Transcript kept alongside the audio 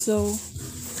So,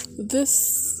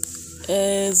 this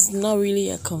is not really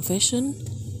a confession,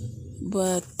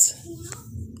 but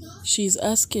she's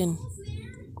asking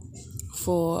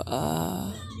for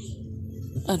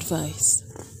advice.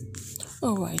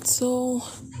 Alright, so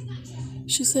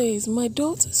she says, my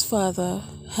daughter's father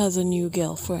has a new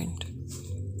girlfriend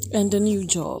and a new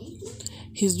job.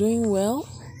 He's doing well.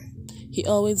 He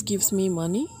always gives me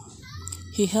money.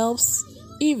 He helps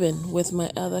even with my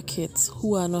other kids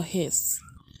who are not his.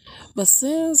 But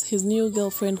since his new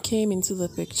girlfriend came into the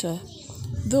picture,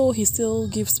 though he still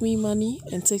gives me money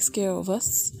and takes care of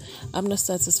us, I'm not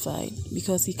satisfied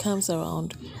because he comes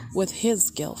around with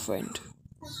his girlfriend.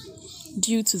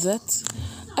 Due to that,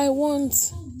 I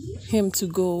want him to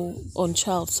go on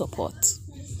child support.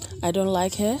 I don't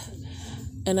like her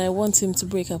and I want him to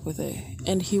break up with her,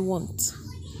 and he won't.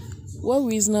 What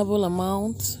reasonable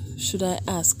amount should I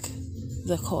ask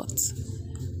the court?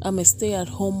 I'm a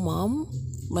stay-at-home mom.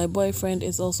 My boyfriend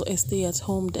is also a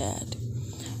stay-at-home dad.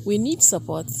 We need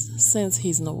support since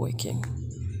he's not working.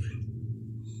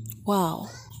 Wow.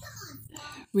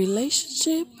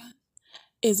 Relationship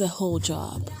is a whole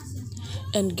job.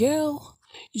 And girl,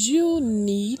 you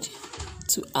need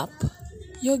to up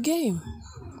your game.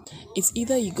 It's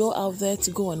either you go out there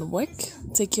to go and work,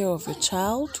 take care of your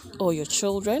child or your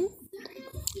children,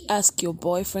 ask your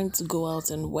boyfriend to go out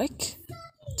and work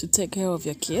to take care of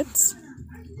your kids,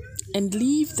 and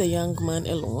leave the young man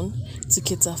alone to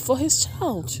cater for his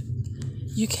child.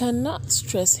 You cannot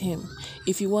stress him.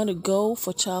 If you want to go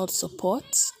for child support,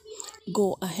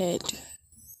 go ahead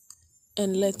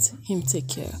and let him take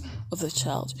care of the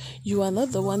child. You are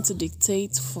not the one to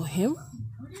dictate for him.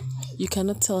 You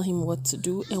cannot tell him what to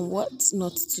do and what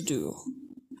not to do.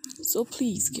 So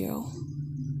please, girl.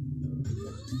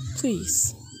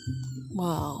 Please.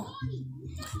 Wow.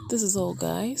 This is all,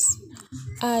 guys.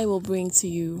 I will bring to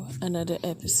you another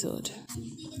episode.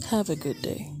 Have a good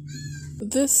day.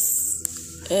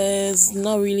 This is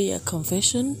not really a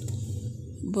confession,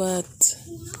 but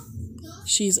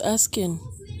she's asking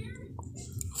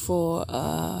for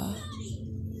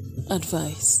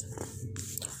advice.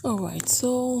 Alright,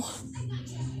 so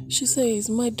she says,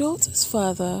 my daughter's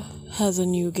father has a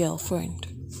new girlfriend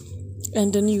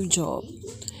and a new job.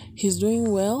 He's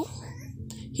doing well.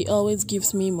 He always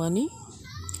gives me money.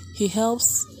 He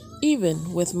helps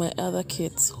even with my other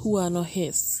kids who are not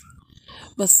his.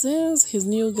 But since his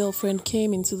new girlfriend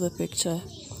came into the picture,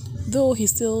 though he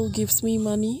still gives me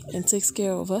money and takes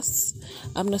care of us,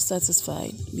 I'm not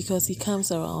satisfied because he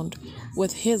comes around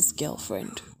with his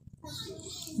girlfriend.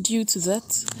 Due to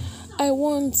that, I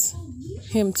want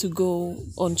him to go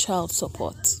on child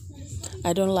support.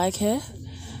 I don't like her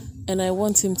and I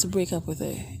want him to break up with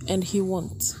her, and he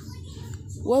won't.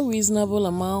 What reasonable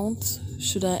amount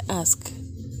should I ask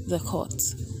the court?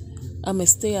 I'm a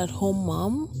stay-at-home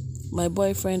mom. My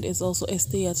boyfriend is also a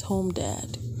stay-at-home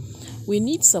dad. We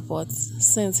need support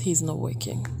since he's not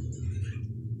working.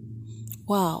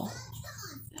 Wow.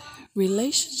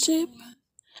 Relationship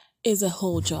is a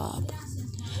whole job.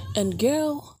 And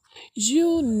girl,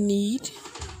 you need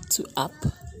to up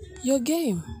your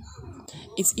game.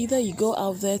 It's either you go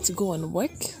out there to go and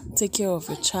work, take care of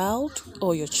your child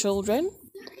or your children,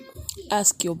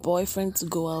 ask your boyfriend to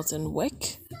go out and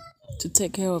work to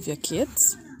take care of your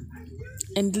kids,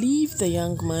 and leave the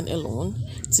young man alone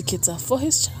to cater for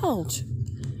his child.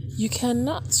 You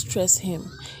cannot stress him.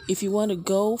 If you want to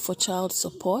go for child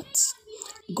support,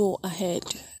 go ahead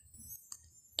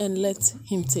and let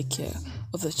him take care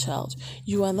of the child.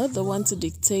 You are not the one to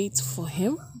dictate for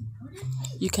him.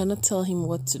 You cannot tell him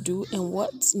what to do and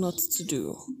what not to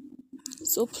do.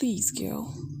 So please,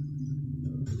 girl.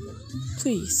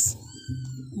 Please.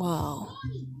 Wow.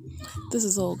 This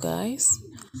is all, guys.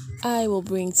 I will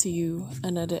bring to you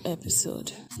another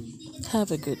episode.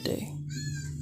 Have a good day.